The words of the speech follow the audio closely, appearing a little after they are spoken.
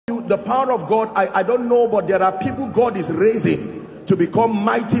the power of God, I don't know, but there are people God is raising to become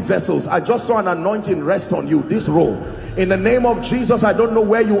mighty vessels. I just saw an anointing rest on you, this row. In the name of Jesus, I don't know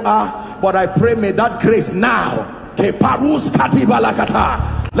where you are, but I pray may that grace now, let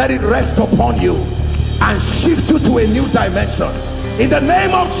it rest upon you and shift you to a new dimension. In the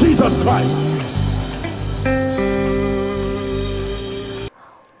name of Jesus Christ.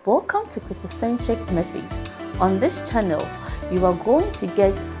 Welcome to Christocentric Message. On this channel, you are going to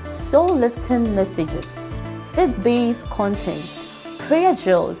get soul-lifting messages, faith-based content, prayer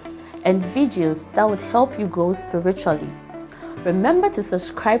drills, and videos that would help you grow spiritually. Remember to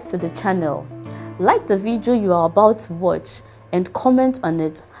subscribe to the channel, like the video you are about to watch, and comment on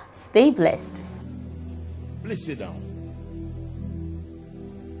it. Stay blessed. Please sit down.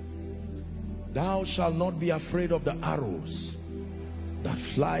 Thou shalt not be afraid of the arrows that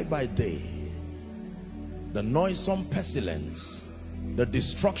fly by day, the noisome pestilence, the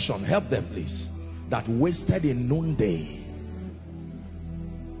destruction, help them please, that wasted in noonday.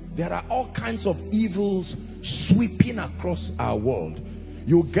 There are all kinds of evils sweeping across our world.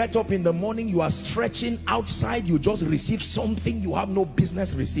 You get up in the morning, you are stretching outside, you just receive something you have no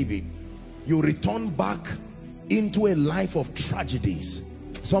business receiving. You return back into a life of tragedies.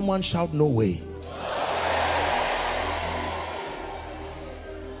 Someone shout, no way.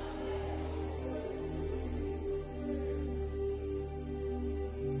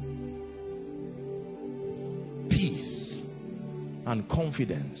 Peace and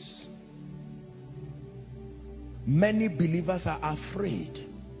confidence. Many believers are afraid.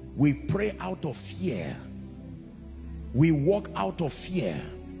 We pray out of fear. We walk out of fear.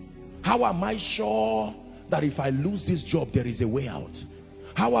 How am I sure that if I lose this job, there is a way out?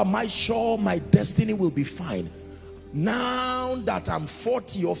 How am I sure my destiny will be fine? Now that I'm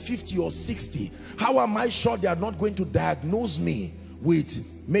 40 or 50 or 60, how am I sure they are not going to diagnose me with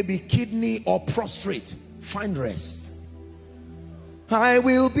maybe kidney or prostrate? Find rest. I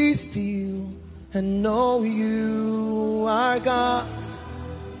will be still and know you are God.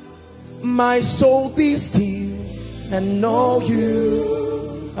 My soul be still and know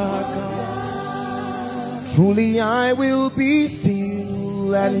you are God. Truly I will be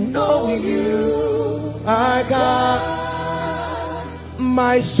still and know you are God.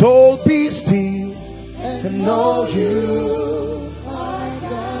 My soul be still and know you are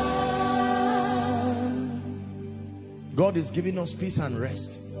God. God is giving us peace and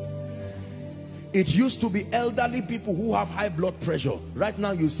rest. It used to be elderly people who have high blood pressure. Right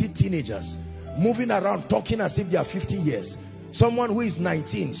now you see teenagers moving around talking as if they are 50 years. Someone who is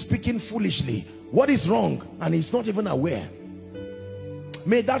 19 speaking foolishly. What is wrong? And he's not even aware.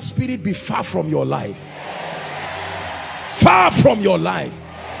 May that spirit be far from your life. Far from your life.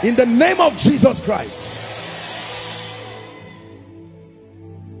 In the name of Jesus Christ.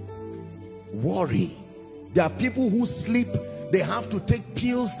 Worry. There are people who sleep. They have to take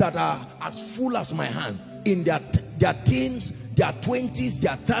pills that are as full as my hand. In their teens, their 20s,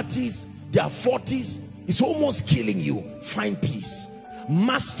 their 30s, their 40s. It's almost killing you. Find peace.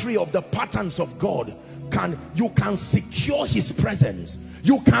 Mastery of the patterns of God. You can secure his presence.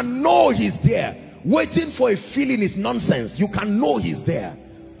 You can know he's there. Waiting for a feeling is nonsense. You can know he's there.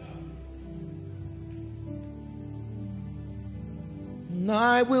 And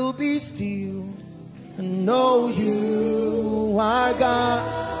I will be still and know you are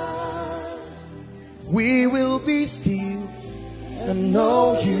God. We will be still and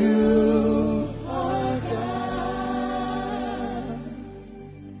know you are God.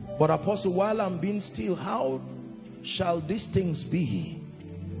 But Apostle, while I'm being still, how shall these things be,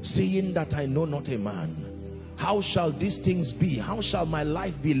 seeing that I know not a man? How shall these things be? How shall my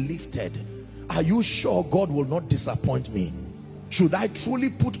life be lifted? Are you sure God will not disappoint me? Should I truly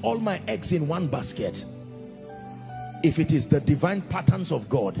put all my eggs in one basket? If it is the divine patterns of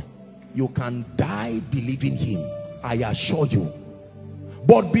God, you can die believing him, I assure you.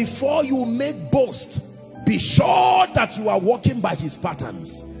 But before you make boast, be sure that you are walking by his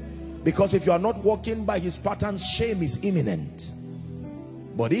patterns. Because if you are not walking by his patterns, shame is imminent.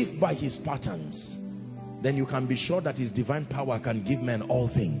 But if by his patterns, then you can be sure that his divine power can give men all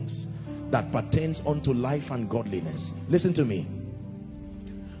things that pertains unto life and godliness. Listen to me.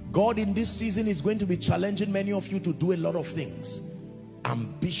 God in this season is going to be challenging many of you to do a lot of things.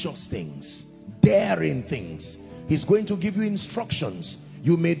 Ambitious things, daring things. He's going to give you instructions.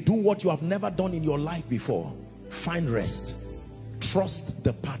 You may do what you have never done in your life before. Find rest. Trust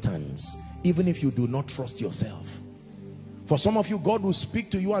the patterns, even if you do not trust yourself. For some of you, God will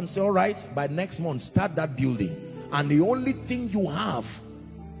speak to you and say, all right, by next month, start that building. And the only thing you have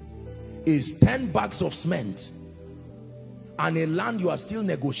is 10 bags of cement. and a land you are still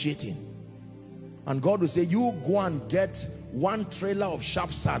negotiating. And God will say, you go and get 1 trailer of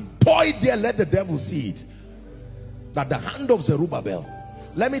sharp sand, pour it there, let the devil see it. That the hand of Zerubbabel.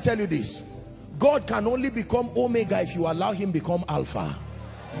 Let me tell you this, God can only become Omega if you allow him become Alpha.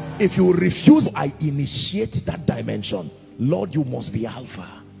 If you refuse, I initiate that dimension. Lord, you must be Alpha.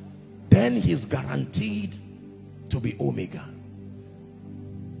 Then he's guaranteed to be Omega.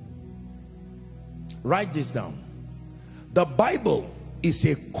 Write this down. The Bible is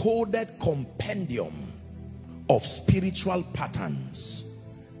a coded compendium of spiritual patterns.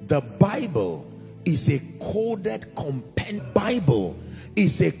 The Bible is a coded compendium.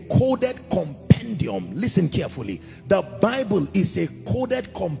 Listen carefully. The Bible is a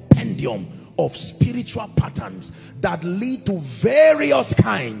coded compendium of spiritual patterns that lead to various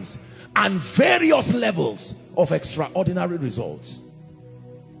kinds and various levels of extraordinary results.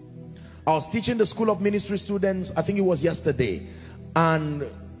 I was teaching the School of Ministry students, I think it was yesterday, and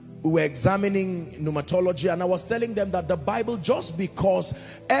we were examining pneumatology, and I was telling them that the Bible, just because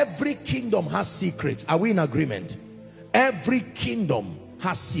every kingdom has secrets, are we in agreement? Every kingdom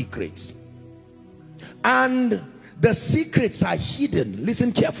has secrets, and the secrets are hidden.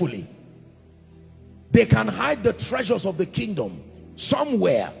 Listen carefully. They can hide the treasures of the kingdom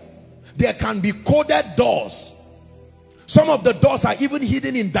somewhere. There can be coded doors. Some of the doors are even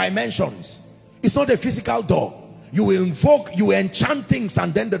hidden in dimensions. It's not a physical door. You will invoke, you enchant things,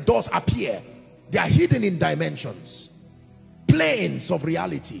 and then the doors appear. They are hidden in dimensions, planes of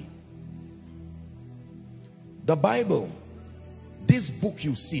reality. The Bible, this book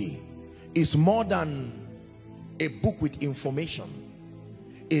you see, is more than a book with information.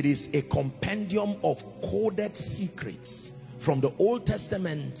 It is a compendium of coded secrets from the Old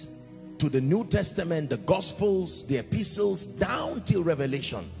Testament to the New Testament, the Gospels, the epistles, down till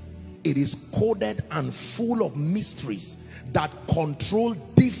Revelation. It is coded and full of mysteries that control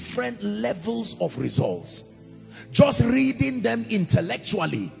different levels of results. Just reading them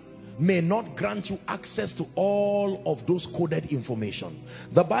intellectually may not grant you access to all of those coded information.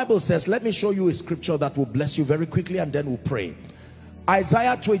 The Bible says, let me show you a scripture that will bless you very quickly, and then we'll pray.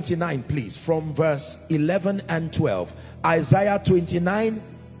 Isaiah 29, please, from verse 11 and 12. Isaiah 29,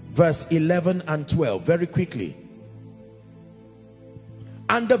 verse 11 and 12, very quickly.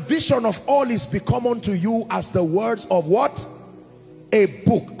 And the vision of all is become unto you as the words of what? A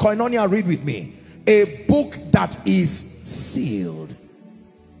book. Koinonia, read with me. A book that is sealed.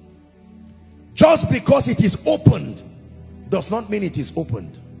 Just because it is opened does not mean it is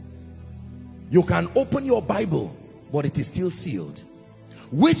opened. You can open your Bible, but it is still sealed.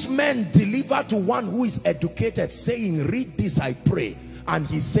 Which men deliver to one who is educated, saying, read this, I pray. And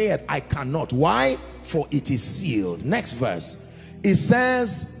he said, I cannot. Why? For it is sealed. Next verse. It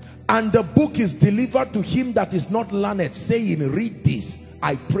says, and the book is delivered to him that is not learned, saying, read this,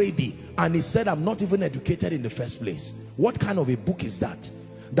 I pray thee. And he said, I'm not even educated in the first place. What kind of a book is that?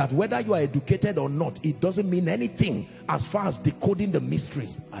 That whether you are educated or not, it doesn't mean anything as far as decoding the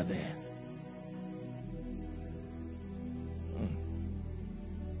mysteries are there.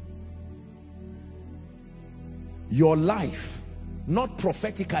 Your life, not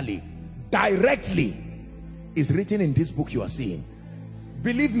prophetically, directly, is written in this book you are seeing.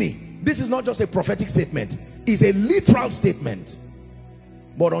 Believe me, this is not just a prophetic statement, it's a literal statement.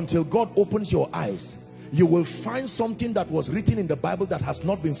 But until God opens your eyes, you will find something that was written in the Bible that has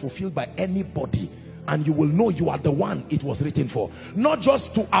not been fulfilled by anybody, and you will know you are the one it was written for. Not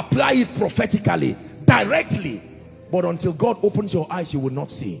just to apply it prophetically, directly, but until God opens your eyes, you will not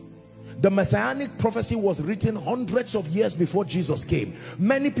see. The messianic prophecy was written hundreds of years before Jesus came.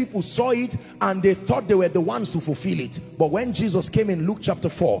 Many people saw it and they thought they were the ones to fulfill it. But when Jesus came in Luke chapter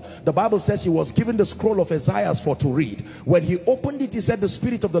 4, the Bible says he was given the scroll of Isaiah for to read. When he opened it, he said, the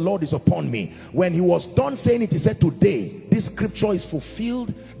Spirit of the Lord is upon me. When he was done saying it, he said, today this scripture is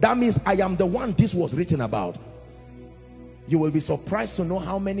fulfilled. That means I am the one this was written about. You will be surprised to know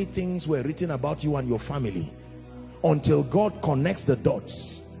how many things were written about you and your family until God connects the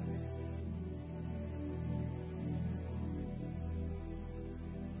dots.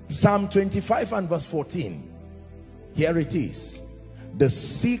 Psalm 25 and verse 14. Here it is. The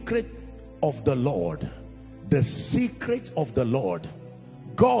secret of the Lord. The secret of the Lord.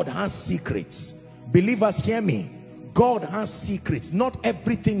 God has secrets. Believers, hear me. God has secrets. Not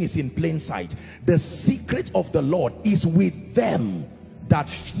everything is in plain sight. The secret of the Lord is with them that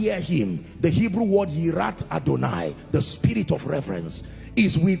fear him. The Hebrew word yirat Adonai, the spirit of reverence,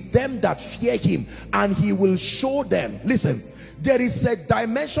 is with them that fear him, and he will show them. Listen, there is a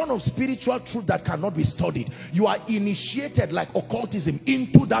dimension of spiritual truth that cannot be studied. You are initiated like occultism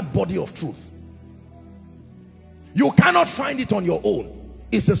into that body of truth. You cannot find it on your own.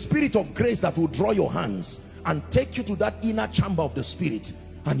 It's the Spirit of grace that will draw your hands and take you to that inner chamber of the Spirit,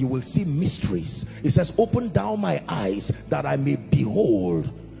 and you will see mysteries. It says, open down my eyes that I may behold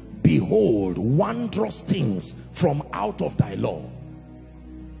wondrous things from out of thy law.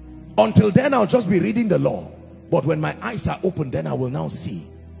 Until then, I'll just be reading the law. But when my eyes are open, then I will now see.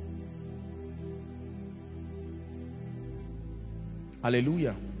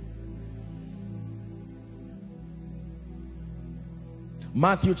 Hallelujah.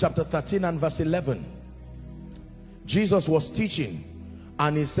 Matthew chapter 13 and verse 11. Jesus was teaching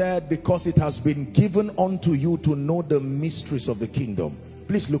and he said, because it has been given unto you to know the mysteries of the kingdom.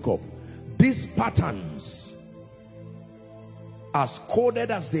 Please look up. These patterns, as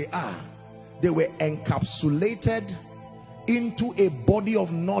coded as they are, they were encapsulated into a body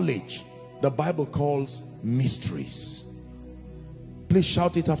of knowledge the Bible calls mysteries. Please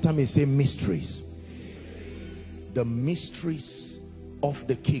shout it after me. Say mysteries. The mysteries of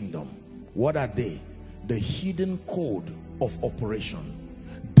the kingdom. What are they? The hidden code of operation.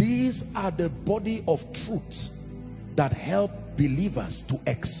 These are the body of truth that help believers to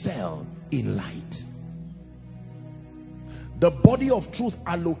excel in light. The body of truth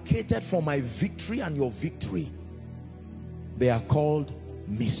allocated for my victory and your victory, they are called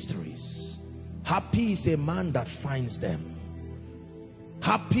mysteries. Happy is a man that finds them.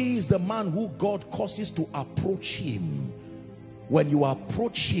 Happy is the man who God causes to approach him. When you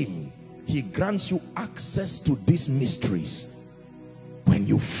approach him, he grants you access to these mysteries. When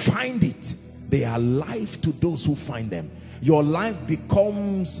you find it, they are life to those who find them. Your life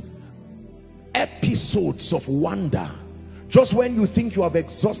becomes episodes of wonder. Just when you think you have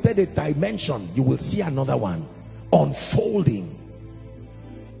exhausted a dimension, you will see another one unfolding.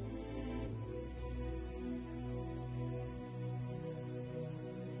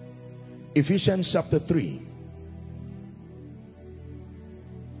 Ephesians chapter 3.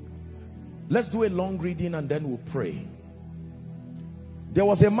 Let's do a long reading and then we'll pray. There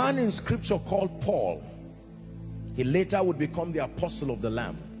was a man in scripture called Paul. He later would become the apostle of the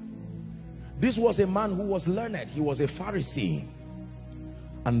Lamb. This was a man who was learned. He was a Pharisee.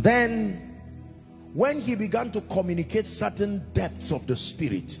 And then when he began to communicate certain depths of the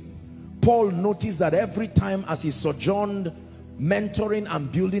Spirit, Paul noticed that every time as he sojourned mentoring and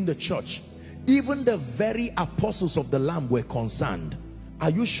building the church, even the very apostles of the Lamb were concerned. Are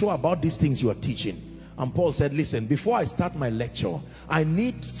you sure about these things you are teaching? And Paul said, listen, before I start my lecture, I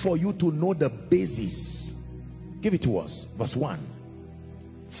need for you to know the basis. Give it to us. Verse 1.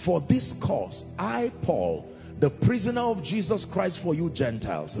 For this cause, I, Paul, the prisoner of Jesus Christ for you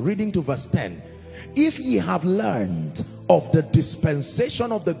Gentiles. Reading to verse 10. If ye have learned of the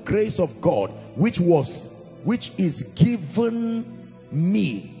dispensation of the grace of God, which is given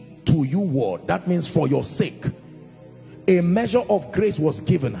me to you, word. That means for your sake. A measure of grace was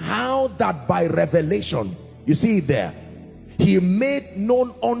given. How? That by revelation. You see it there. He made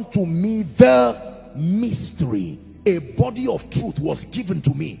known unto me the mystery. A body of truth was given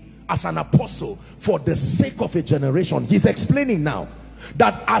to me as an apostle for the sake of a generation. He's explaining now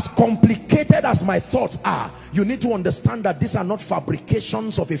that as complicated as my thoughts are, you need to understand that these are not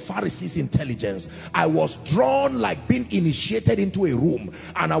fabrications of a Pharisee's intelligence. I was drawn like being initiated into a room,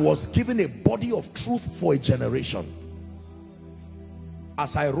 and I was given a body of truth for a generation.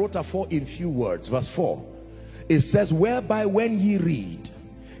 As I wrote afore in few words, verse 4, it says, whereby when ye read,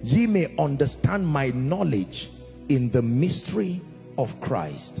 ye may understand my knowledge in the mystery of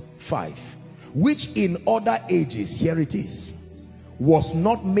Christ. 5, which in other ages, here it is, was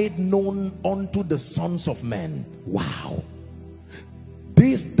not made known unto the sons of men. Wow.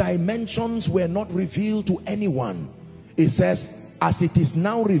 These dimensions were not revealed to anyone. It says, as it is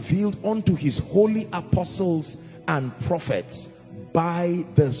now revealed unto his holy apostles and prophets by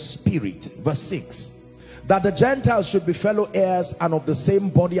the Spirit. Verse 6, that the Gentiles should be fellow heirs and of the same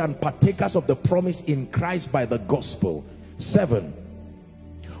body and partakers of the promise in Christ by the gospel. 7,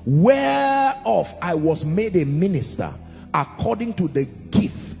 whereof I was made a minister according to the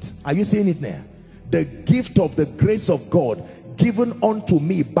gift. Are you seeing it there? The gift of the grace of God given unto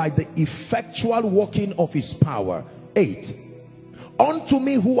me by the effectual working of his power. 8, unto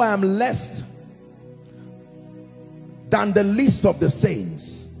me who I am less than the least of the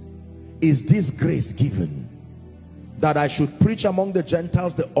saints is this grace given, that I should preach among the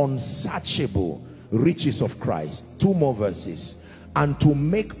Gentiles the unsearchable riches of Christ. 2 more verses. And to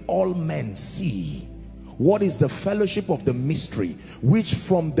make all men see what is the fellowship of the mystery, which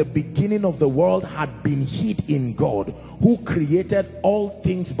from the beginning of the world had been hid in God, who created all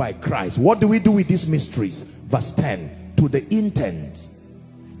things by Christ. What do we do with these mysteries? Verse 10, to the intent.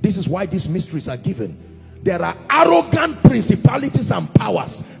 This is why these mysteries are given, There are arrogant principalities and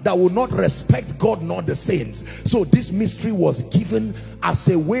powers that will not respect God nor the saints. So this mystery was given as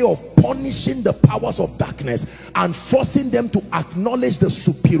a way of punishing the powers of darkness and forcing them to acknowledge the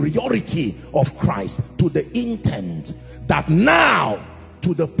superiority of Christ, to the intent that now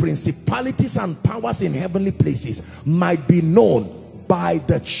to the principalities and powers in heavenly places might be known by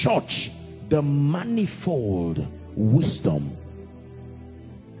the church the manifold wisdom.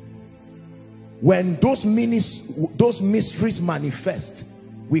 When those mysteries manifest,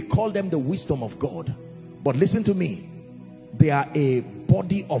 we call them the wisdom of God. But listen to me, they are a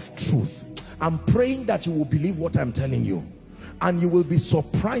body of truth. I'm praying that you will believe what I'm telling you, and you will be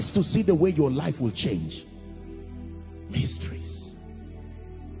surprised to see the way your life will change. Mysteries.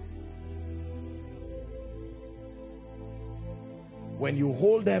 When you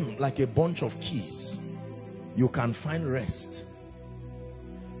hold them like a bunch of keys, you can find rest,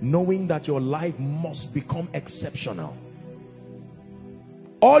 knowing that your life must become exceptional.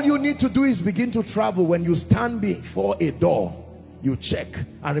 All you need to do is begin to travel. When you stand before a door, you check,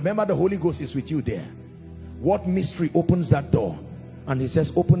 and remember the Holy Ghost is with you there. What mystery opens that door? And he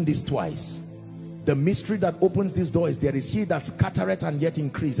says, open this twice. The mystery that opens this door is, there is he that scattereth and yet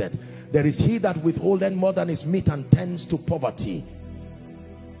increaseth. There is he that withholdeth more than is meet and tends to poverty.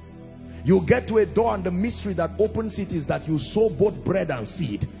 You get to a door, and the mystery that opens it is that you sow both bread and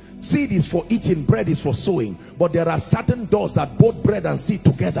seed. Seed is for eating, bread is for sowing. But there are certain doors that both bread and seed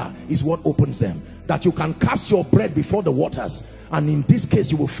together is what opens them. That you can cast your bread before the waters, and in this case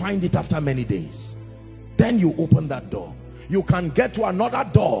you will find it after many days. Then you open that door. You can get to another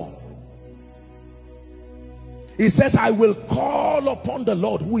door. It says, I will call upon the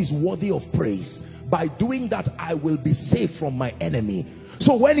Lord who is worthy of praise. By doing that, I will be saved from my enemy.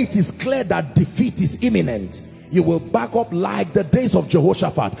 So when it is clear that defeat is imminent, you will back up like the days of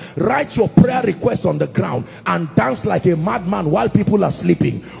Jehoshaphat. Write your prayer request on the ground and dance like a madman while people are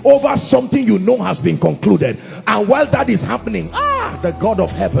sleeping over something you know has been concluded. And while that is happening, the God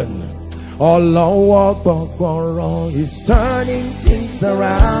of heaven, Allah is turning things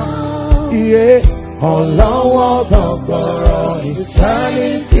around. Yeah, Allah is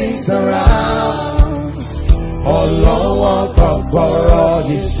turning things around. Allah Akbar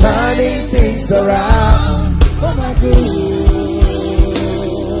is turning things around for my good.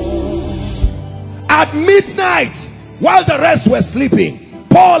 At midnight, while the rest were sleeping,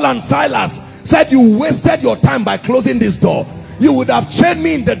 Paul and Silas said, you wasted your time by closing this door. You would have chained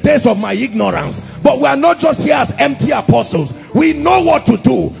me in the days of my ignorance. But we are not just here as empty apostles. We know what to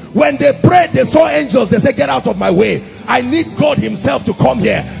do. When they prayed, they saw angels. They said, get out of my way. I need God himself to come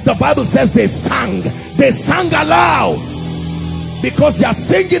here. The Bible says they sang. They sang aloud. Because their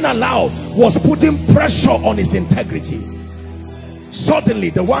singing aloud was putting pressure on his integrity. Suddenly,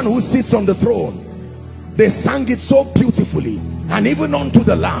 the one who sits on the throne, they sang it so beautifully. And even unto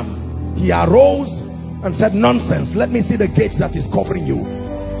the Lamb, he arose and said, nonsense, let me see the gate that is covering you.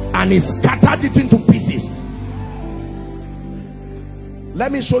 And he scattered it into pieces.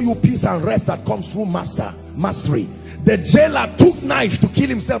 Let me show you peace and rest that comes through mastery. The jailer took knife to kill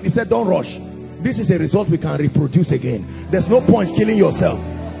himself. He said, don't rush. This is a result we can reproduce again. There's no point killing yourself.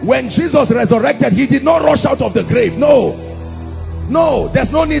 When Jesus resurrected, he did not rush out of the grave. No,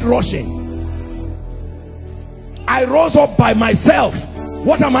 there's no need rushing. I rose up by myself.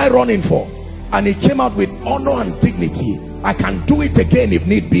 What am I running for? And he came out with honor and dignity. I can do it again if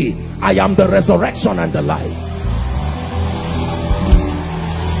need be. I am the resurrection and the life.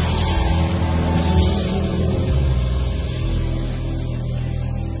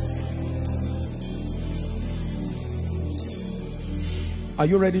 Are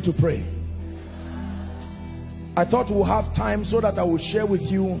you ready to pray? I thought we'll have time so that I will share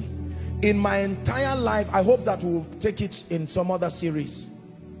with you in my entire life. I hope that we'll take it in some other series.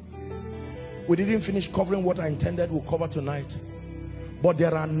 We didn't finish covering what I intended we'll cover tonight. But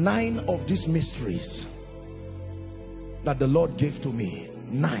there are 9 of these mysteries that the Lord gave to me.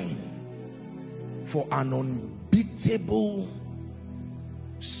 9 for an unbeatable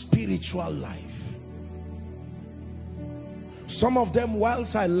spiritual life. Some of them,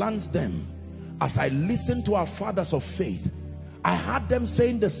 whilst I learned them, as I listened to our fathers of faith, I heard them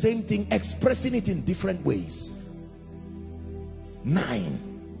saying the same thing, expressing it in different ways. 9.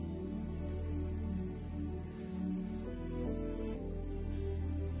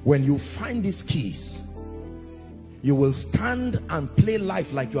 When you find these keys, you will stand and play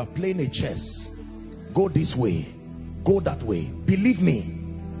life like you are playing a chess. Go this way, go that way. Believe me,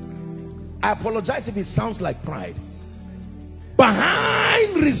 I apologize if it sounds like pride.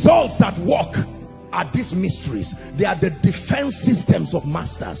 Behind results that work are these mysteries. They are the defense systems of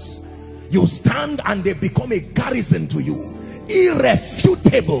masters. You stand and they become a garrison to you,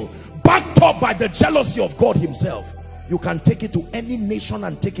 irrefutable, backed up by the jealousy of God himself. You can take it to any nation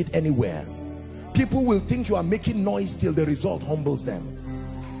and take it anywhere. People will think you are making noise till the result humbles them.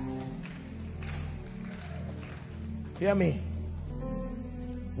 Hear me.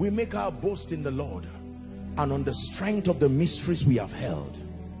 We make our boast in the Lord and on the strength of the mysteries we have held.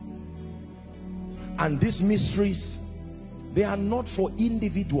 And these mysteries, they are not for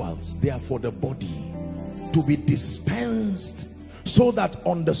individuals, they are for the body, to be dispensed, so that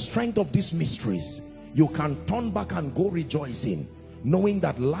on the strength of these mysteries you can turn back and go rejoicing, knowing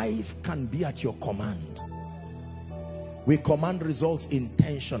that life can be at your command. We command results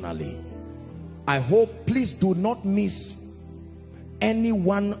intentionally. I hope, please do not miss any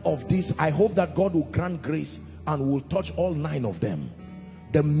one of these. I hope that God will grant grace and will touch all 9 of them.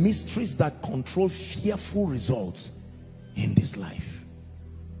 The mysteries that control fearful results in this life.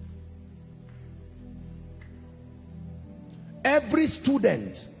 Every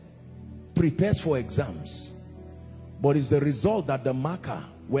student prepares for exams, but it's the result that the marker,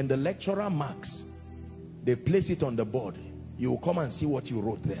 when the lecturer marks, they place it on the board. You will come and see what you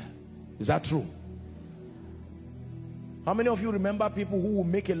wrote there. Is that true? How many of you remember people who will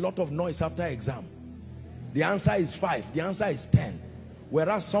make a lot of noise after exam? The answer is 5, the answer is 10.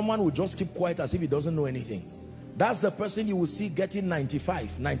 Whereas someone will just keep quiet as if he doesn't know anything. That's the person you will see getting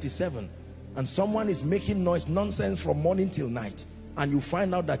 95, 97. And someone is making noise, nonsense from morning till night. And you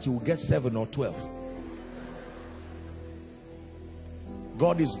find out that you will get 7 or 12.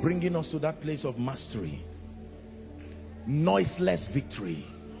 God is bringing us to that place of mastery. Noiseless victory.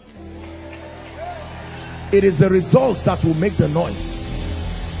 It is the results that will make the noise.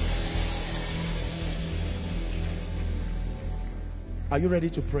 Are you ready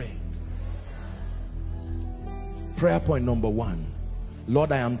to pray? Prayer point number 1.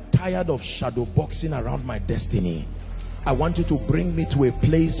 Lord, I am tired of shadow boxing around my destiny. I want you to bring me to a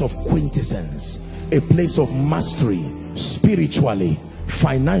place of quintessence, a place of mastery, spiritually,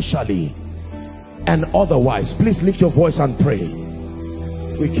 financially, and otherwise. Please lift your voice and pray.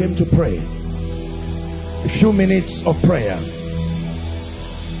 We came to pray. A few minutes of prayer.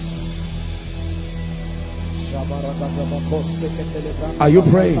 Are you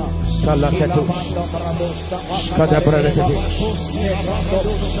praying?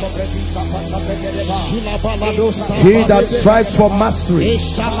 He that strives for mastery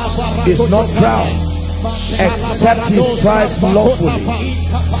is not crowned except he strives lawfully.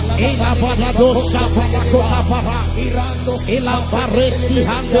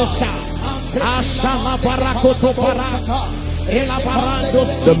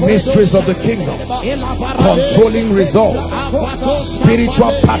 The mysteries of the kingdom, controlling results,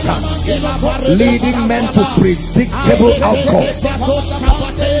 spiritual patterns, leading men to predictable outcomes.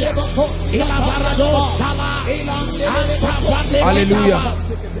 Hallelujah.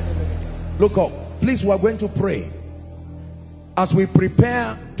 Look up. Please, we are going to pray. As we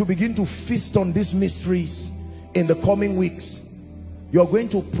prepare to begin to feast on these mysteries in the coming weeks, you're going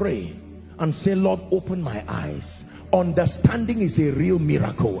to pray and say, Lord, open my eyes. Understanding is a real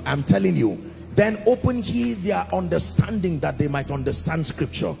miracle, I'm telling you. Then open ye their understanding that they might understand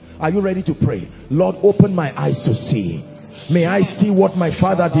scripture. Are you ready to pray? Lord, open my eyes to see. May I see what my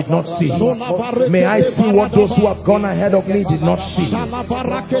father did not see. May I see what those who have gone ahead of me did not see.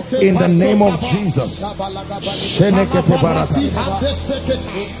 In the name of Jesus.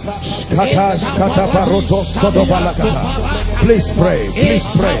 Please pray. Please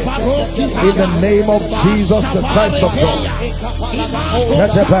pray. In the name of Jesus, the Christ of God.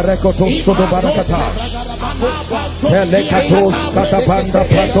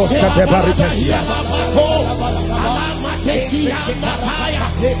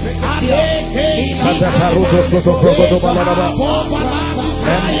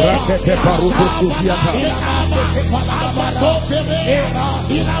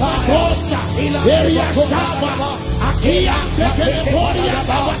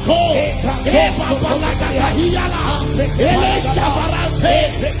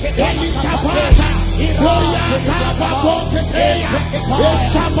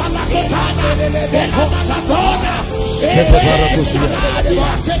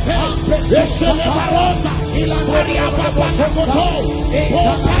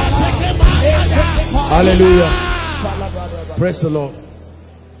 Hallelujah. Praise the Lord.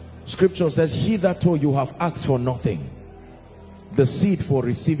 Scripture says, hitherto you have asked for nothing. The seed for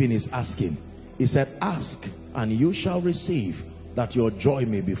receiving is asking. He said, ask and you shall receive, that your joy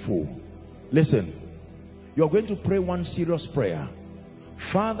may be full. Listen, you're going to pray one serious prayer.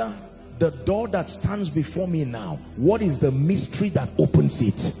 Father, the door that stands before me now, what is the mystery that opens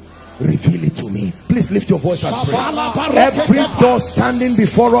it? reveal it to me. Please lift your voice and pray. Every door standing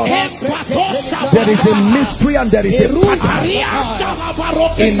before us, there is a mystery and there is a pattern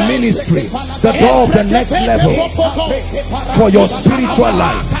in ministry. The door of the next level for your spiritual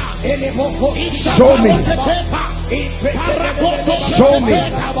life. Show me. Show me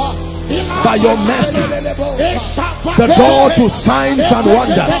by your mercy the door to signs and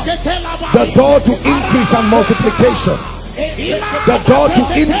wonders, the door to increase and multiplication, the door to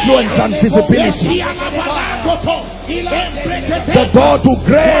influence and visibility, the door to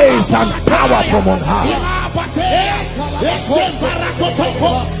grace and power from on high.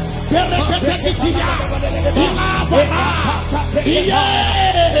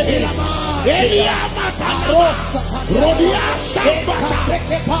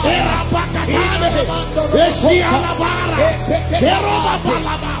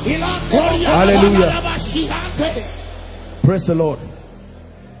 Hallelujah. Praise the Lord.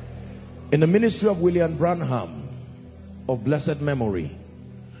 In the ministry of William Branham of blessed memory,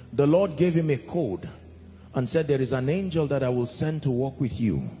 the Lord gave him a code and said, there is an angel that I will send to walk with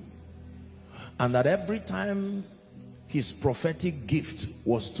you, and that every time his prophetic gift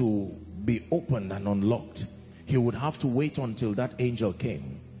was to be opened and unlocked, he would have to wait until that angel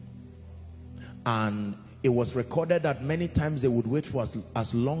came. And it was recorded that many times they would wait for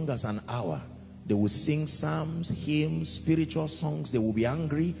as long as an hour. They would sing psalms, hymns, spiritual songs. They would be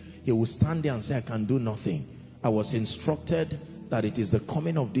angry. He would stand there and say, I can do nothing. I was instructed that it is the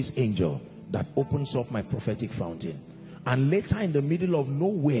coming of this angel that opens up my prophetic fountain. And later, in the middle of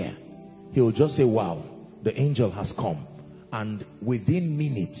nowhere, he will just say, wow, the angel has come. And within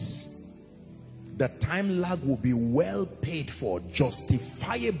minutes, the time lag will be well paid for,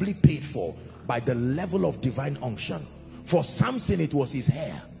 justifiably paid for by the level of divine unction. For Samson, it was his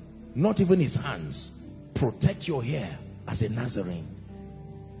hair, not even his hands. Protect your hair as a Nazarene.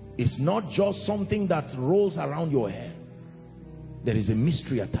 It's not just something that rolls around your hair. There is a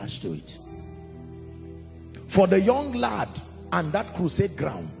mystery attached to it. For the young lad and that crusade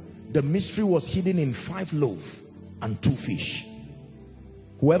ground, the mystery was hidden in 5 loaves and 2 fish.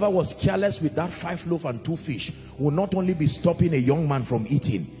 Whoever was careless with that 5 loaves and 2 fish will not only be stopping a young man from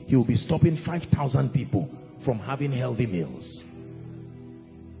eating, he will be stopping 5,000 people from having healthy meals.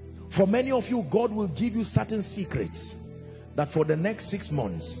 For many of you, God will give you certain secrets that for the next 6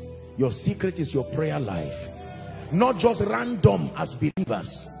 months, your secret is your prayer life. Not just random as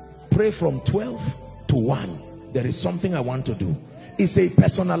believers. Pray from 12 to 1. There is something I want to do. It's a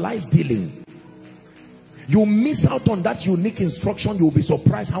personalized dealing. You miss out on that unique instruction, you will be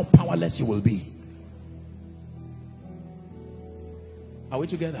surprised how powerless you will be. Are we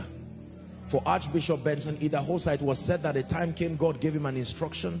together? For Archbishop Benson Idahosa, it was said that a time came, God gave him an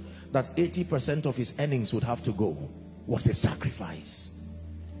instruction that 80% of his earnings would have to go. Was a sacrifice.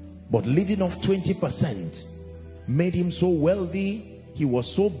 But living off 20% made him so wealthy. He was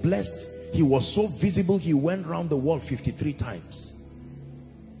so blessed. He was so visible. He went around the world 53 times.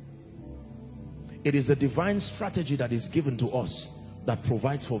 It is the divine strategy that is given to us that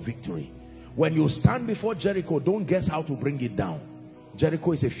provides for victory. When you stand before Jericho, don't guess how to bring it down.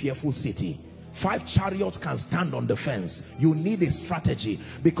 Jericho is a fearful city. 5 chariots can stand on the fence. You need a strategy,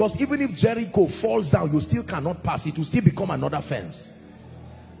 because even if Jericho falls down, you still cannot pass. It will still become another fence.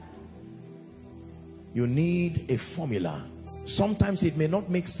 You need a formula. Sometimes it may not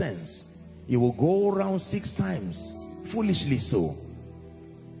make sense. You will go around 6 times, foolishly so.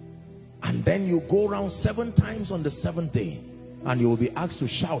 And then you go around 7 times on the 7th day, and you will be asked to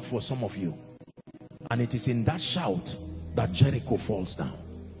shout for some of you. And it is in that shout that Jericho falls down.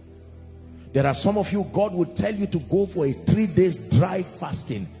 There are some of you, God would tell you to go for a 3 days dry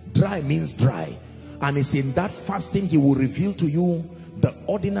fasting. Dry means dry. And it's in that fasting he will reveal to you the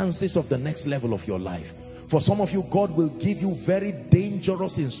ordinances of the next level of your life. For some of you, God will give you very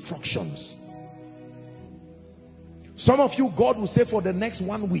dangerous instructions. Some of you, God will say, for the next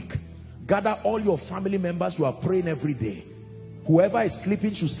 1 week, gather all your family members. You are praying every day. Whoever is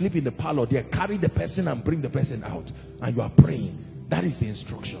sleeping should sleep in the parlor. They carry the person and bring the person out, and you are praying. That is the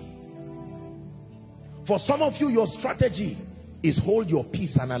instruction. For some of you, your strategy is hold your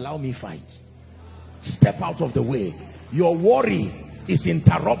peace and allow me fight. Step out of the way. Your worry is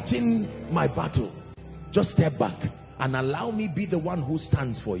interrupting my battle. Just step back and allow me be the one who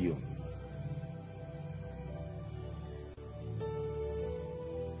stands for you.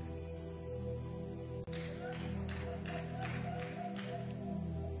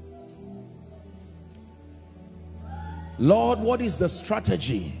 Lord, what is the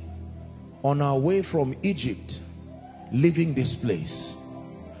strategy on our way from Egypt, leaving this place?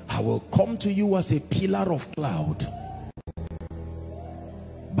 I will come to you as a pillar of cloud.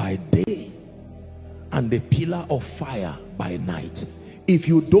 by day and the pillar of fire by night. If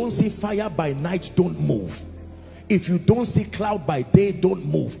you don't see fire by night, don't move. If you don't see cloud by day, don't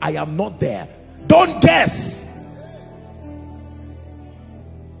move. I am not there. Don't guess.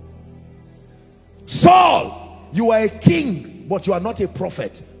 Saul, you are a king, but you are not a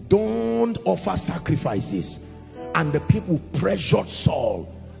prophet. Don't offer sacrifices. And the people pressured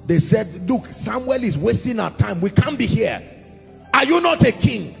Saul. They said, look, Samuel is wasting our time. We can't be here. Are you not a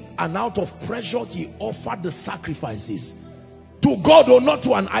king? And out of pressure, he offered the sacrifices to God or not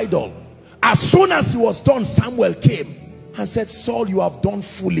to an idol. As soon as he was done, Samuel came and said, Saul, you have done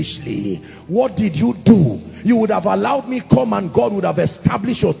foolishly. What did you do? You would have allowed me come and God would have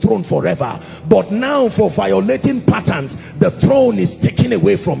established your throne forever. But now for violating patterns, the throne is taken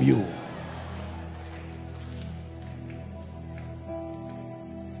away from you.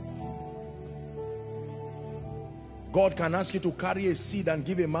 God can ask you to carry a seed and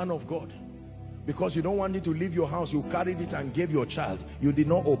give a man of God. Because you don't want it to leave your house, you carried it and gave your child. You did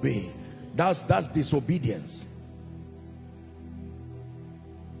not obey. That's disobedience.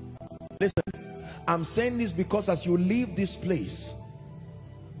 Listen, I'm saying this because as you leave this place,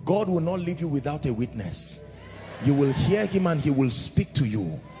 God will not leave you without a witness. You will hear him and he will speak to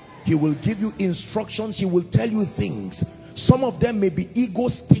you. He will give you instructions. He will tell you things. Some of them may be ego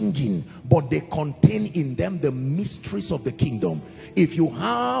stinging, but they contain in them the mysteries of the kingdom. If you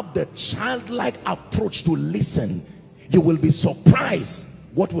have the childlike approach to listen, you will be surprised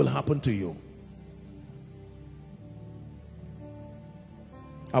what will happen to you.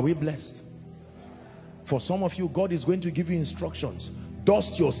 Are we blessed? For some of you, God is going to give you instructions.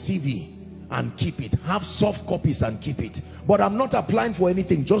 Dust your CV and keep it. Have soft copies and keep it. But I'm not applying for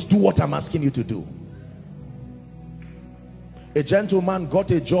anything. Just do what I'm asking you to do. A gentleman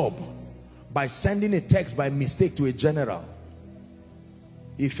got a job by sending a text by mistake to a general.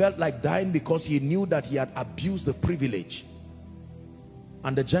 He felt like dying because he knew that he had abused the privilege.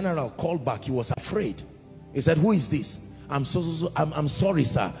 And the general called back. He was afraid. He said, who is this? I'm sorry,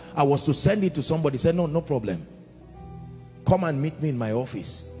 sir. I was to send it to somebody. He said, no problem. Come and meet me in my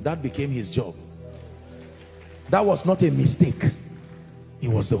office. That became his job. That was not a mistake. It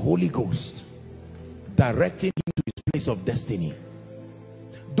was the Holy Ghost directing him to his place of destiny.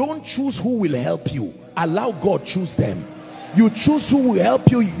 Don't choose who will help you. Allow God choose them. You choose who will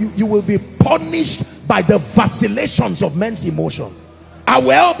help you, you will be punished by the vacillations of men's emotion. I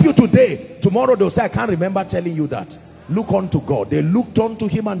will help you today. Tomorrow they'll say, I can't remember telling you that. Look unto God. They looked unto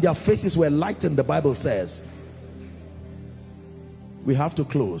him and their faces were lightened, the Bible says. We have to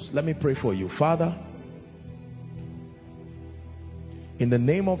close. Let me pray for you. Father, in the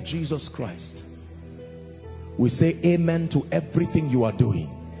name of Jesus Christ, we say amen to everything you are doing.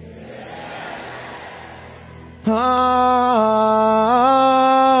 Amen.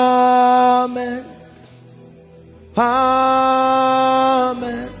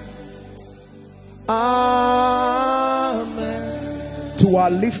 Amen. Amen. To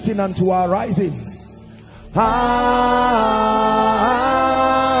our lifting and to our rising. Amen.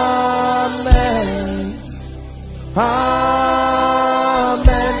 Amen.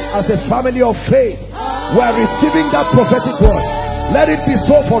 As a family of faith, we are receiving that prophetic word. Let it be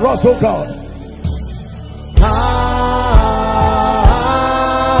so for us, oh God.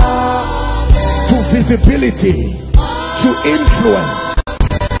 To visibility, to influence,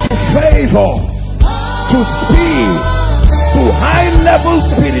 to favor, to speed, to high level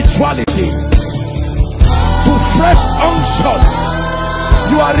spirituality, to fresh unction.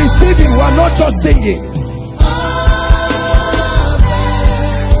 You are receiving, we are not just singing.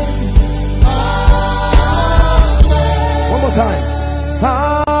 One more time.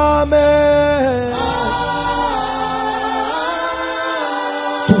 Amen.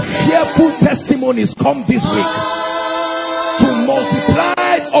 To fearful testimonies come this week. To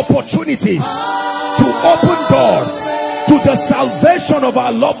multiplied opportunities. To open doors. To the salvation of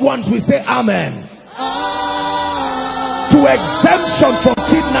our loved ones, we say amen. To exemption from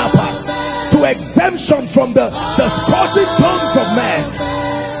kidnappers. To exemption from the scorching tongues of men.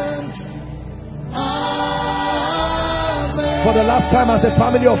 For the last time as a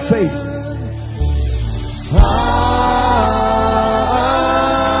family of faith. Amen.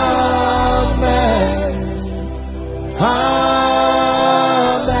 Amen.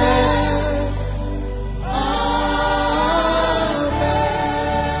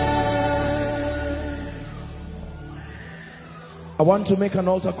 I want to make an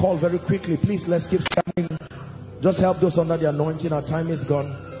altar call very quickly. Please, let's keep standing. Just help those under the anointing. Our time is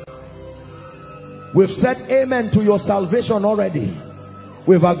gone. We've said amen to your salvation already.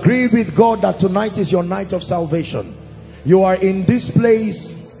 We've agreed with God that tonight is your night of salvation. You are in this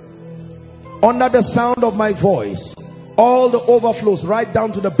place under the sound of my voice, all the overflows right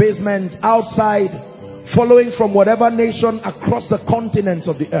down to the basement, outside, following from whatever nation across the continents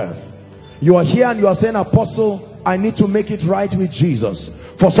of the earth. You are here and you are saying, Apostle, I need to make it right with Jesus.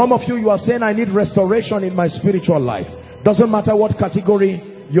 For some of you, you are saying, I need restoration in my spiritual life. Doesn't matter what category.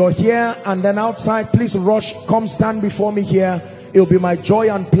 You're here and then outside, please rush, come stand before me here. It will be my joy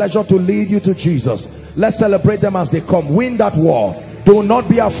and pleasure to lead you to Jesus. Let's celebrate them as they come. Win that war. Do not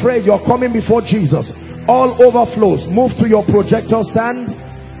be afraid. You're coming before Jesus. All overflows, move to your projector stand,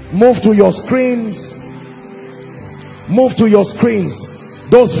 move to your screens, move to your screens.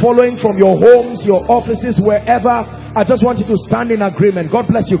 Those following from your homes, your offices, wherever, I just want you to stand in agreement. God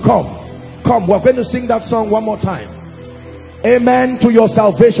bless you. Come, we're going to sing that song one more time. Amen to your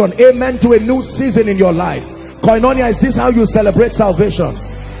salvation. Amen to a new season in your life. Koinonia, is this how you celebrate salvation?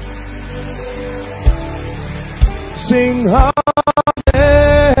 Sing amen.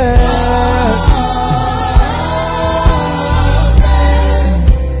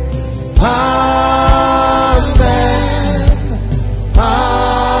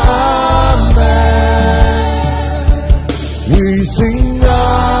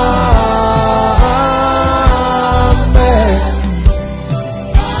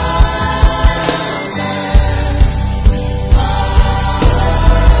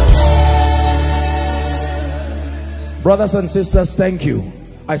 Brothers and sisters, thank you.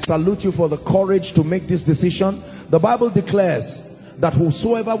 I salute you for the courage to make this decision. The Bible declares that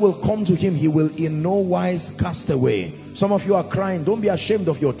whosoever will come to him, he will in no wise cast away. Some of you are crying. Don't be ashamed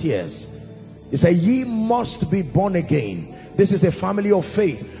of your tears. He said, ye must be born again. This is a family of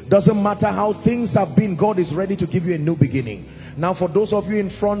faith. Doesn't matter how things have been, God is ready to give you a new beginning. Now, for those of you in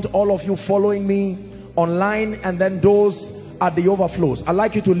front, all of you following me online, and then those at the overflows, I'd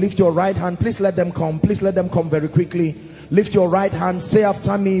like you to lift your right hand. Please let them come. Please let them come very quickly. Lift your right hand. Say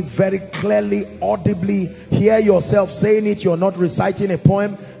after me very clearly, audibly. Hear yourself saying it. You're not reciting a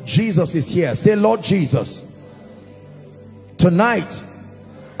poem. Jesus is here. Say, Lord Jesus, tonight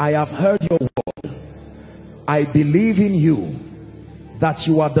I have heard your word. I believe in you, that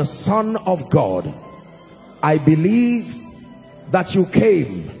you are the Son of God. I believe that you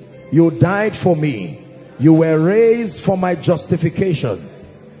came, you died for me, you were raised for my justification.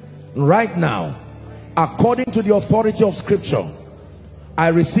 Right now, according to the authority of Scripture, I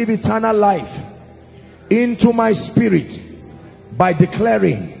receive eternal life into my spirit by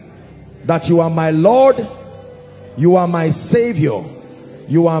declaring that you are my Lord, you are my Savior,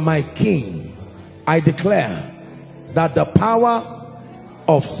 you are my King. I declare that the power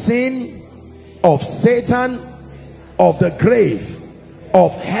of sin, of Satan, of the grave,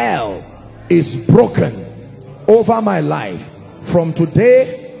 of hell is broken over my life. From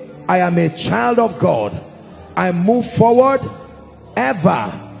today, I am a child of God. I move forward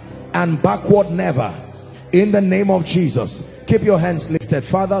ever and backward never. In the name of Jesus. Keep your hands lifted.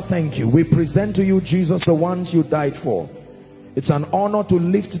 Father, thank you. We present to you, Jesus, the ones you died for. It's an honor to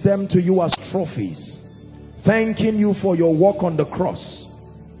lift them to you as trophies, thanking you for your work on the cross.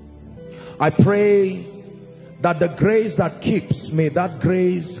 I pray that the grace that keeps, may that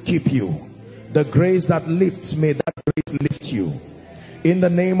grace keep you. The grace that lifts, may that grace lift you. In the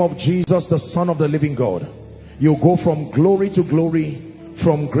name of Jesus, the Son of the living God, you go from glory to glory,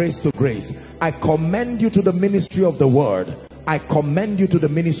 from grace to grace. I commend you to the ministry of the word. I commend you to the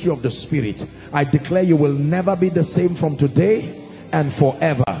ministry of the Spirit. I declare you will never be the same from today and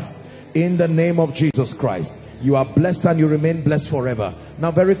forever. In the name of Jesus Christ. You are blessed and you remain blessed forever.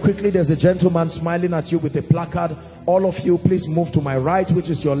 Now very quickly, there's a gentleman smiling at you with a placard. All of you, please move to my right, which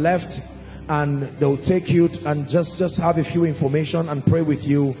is your left, and they'll take you and just have a few information and pray with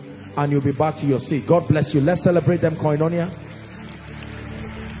you, and you'll be back to your seat. God bless you. Let's celebrate them, Koinonia.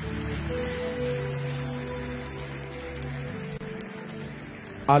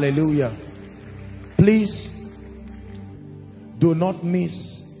 Hallelujah. Please do not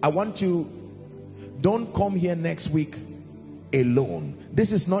miss. I want you, don't come here next week alone.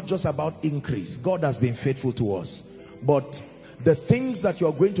 This is not just about increase. God has been faithful to us, but the things that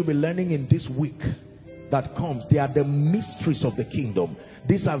you're going to be learning in this week that comes, they are the mysteries of the kingdom.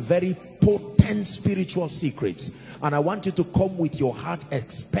 These are very potent spiritual secrets, and I want you to come with your heart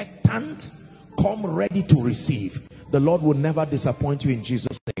expectant. Come ready to receive. The Lord will never disappoint you in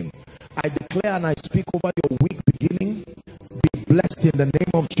Jesus' name. I declare and I speak over your week beginning. Be blessed in the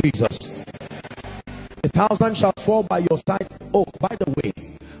name of Jesus. 1,000 shall fall by your side. Oh, by the way,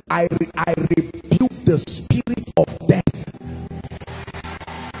 I rebuke the spirit of death.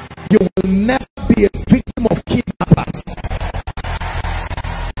 You will never be a victim of kidnappers.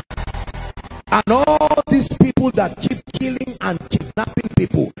 And all these people that keep killing and kidnapping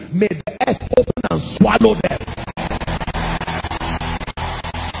people, may the earth follow them.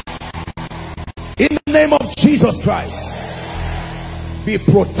 In the name of Jesus Christ, be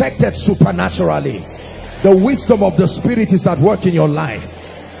protected supernaturally. The wisdom of the Spirit is at work in your life.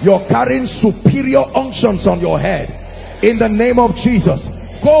 You're carrying superior unctions on your head. In the name of Jesus,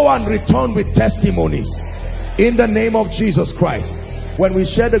 go and return with testimonies. In the name of Jesus Christ. When we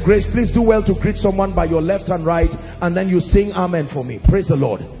share the grace, please do well to greet someone by your left and right, and then you sing amen for me. Praise the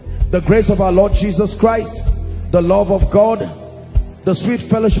Lord. The grace of our Lord Jesus Christ, the love of God, the sweet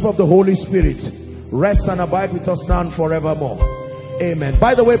fellowship of the Holy Spirit rest and abide with us now and forevermore. Amen.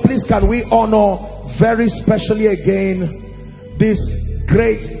 By the way, please can we honor very specially again these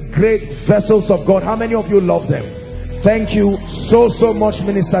great vessels of God. How many of you love them? Thank you so much,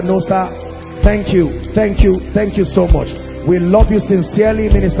 Minister Nosa. Thank you so much. We love you sincerely,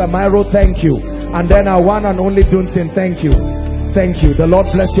 Minister Myro. Thank you. And then our one and only Dunsin, thank you. Thank you. The Lord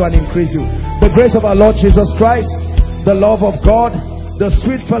bless you and increase you. The grace of our Lord Jesus Christ, the love of God, the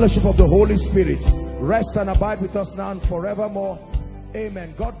sweet fellowship of the Holy Spirit rest and abide with us now and forevermore.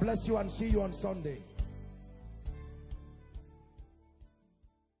 Amen. God bless you and see you on Sunday.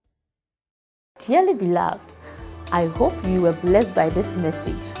 Dearly beloved, I hope you were blessed by this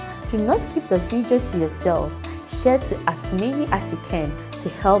message. Do not keep the video to yourself. Share to as many as you can to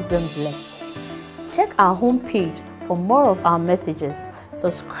help them bless. Check our homepage for more of our messages.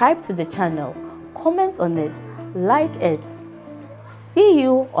 Subscribe to the channel, comment on it, like it. See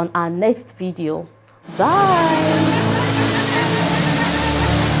you on our next video. Bye.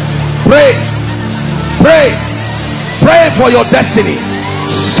 Pray for your destiny.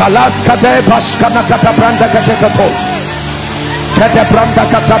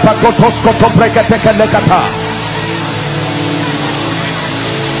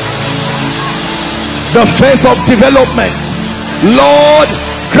 The phase of development. Lord,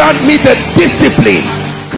 grant me the discipline